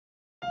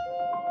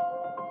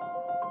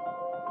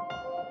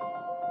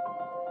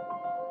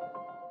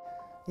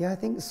Yeah, I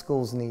think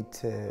schools need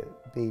to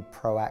be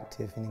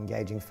proactive in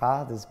engaging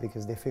fathers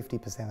because they're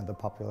 50% of the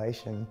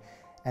population,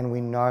 and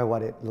we know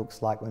what it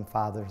looks like when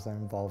fathers are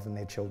involved in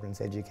their children's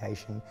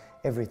education.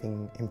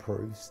 Everything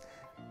improves.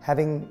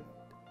 Having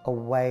a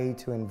way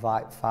to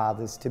invite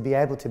fathers to be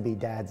able to be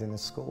dads in a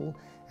school,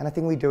 and I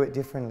think we do it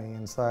differently,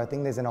 and so I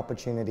think there's an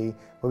opportunity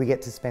where we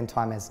get to spend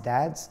time as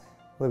dads,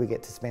 where we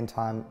get to spend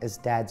time as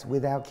dads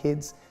with our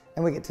kids,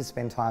 and we get to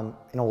spend time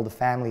in all the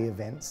family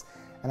events.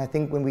 And I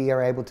think when we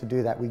are able to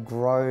do that, we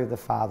grow the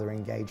father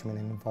engagement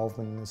and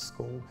involvement in the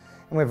school.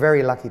 And we're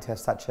very lucky to have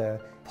such a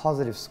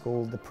positive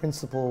school. The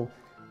principal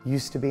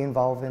used to be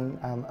involved in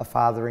a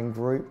fathering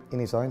group in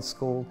his own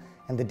school,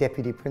 and the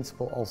deputy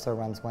principal also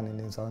runs one in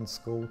his own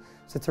school.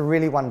 So it's a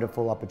really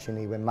wonderful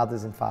opportunity where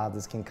mothers and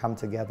fathers can come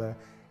together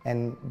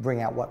and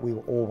bring out what we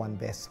all want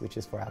best, which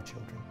is for our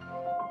children.